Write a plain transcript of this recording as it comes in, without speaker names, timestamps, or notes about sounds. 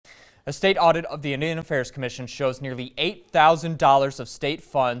A state audit of the Indian Affairs Commission shows nearly $8,000 of state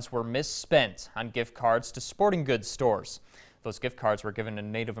funds were misspent on gift cards to sporting goods stores. Those gift cards were given to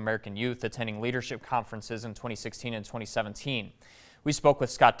Native American youth attending leadership conferences in 2016 and 2017. We spoke with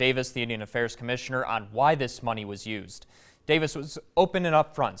Scott Davis, the Indian Affairs Commissioner, on why this money was used. Davis was open and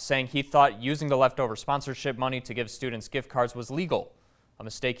upfront, saying he thought using the leftover sponsorship money to give students gift cards was legal, a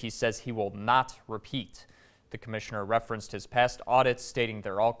mistake he says he will not repeat. The commissioner referenced his past audits, stating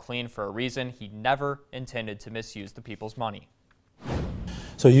they're all clean for a reason. He never intended to misuse the people's money.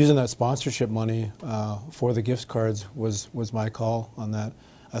 So using that sponsorship money for the gift cards was my call on that.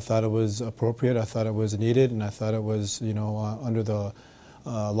 I thought it was appropriate, I thought it was needed, and I thought it was, under the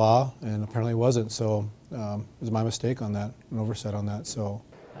law, and apparently it wasn't. So it was my mistake on that, an oversight on that. So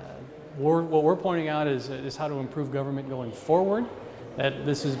what we're pointing out is how to improve government going forward. That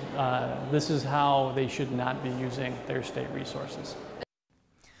this is how they should not be using their state resources.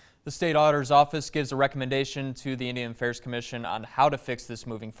 The state auditor's office gives a recommendation to the Indian Affairs Commission on how to fix this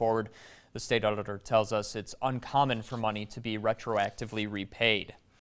moving forward. The state auditor tells us it's uncommon for money to be retroactively repaid.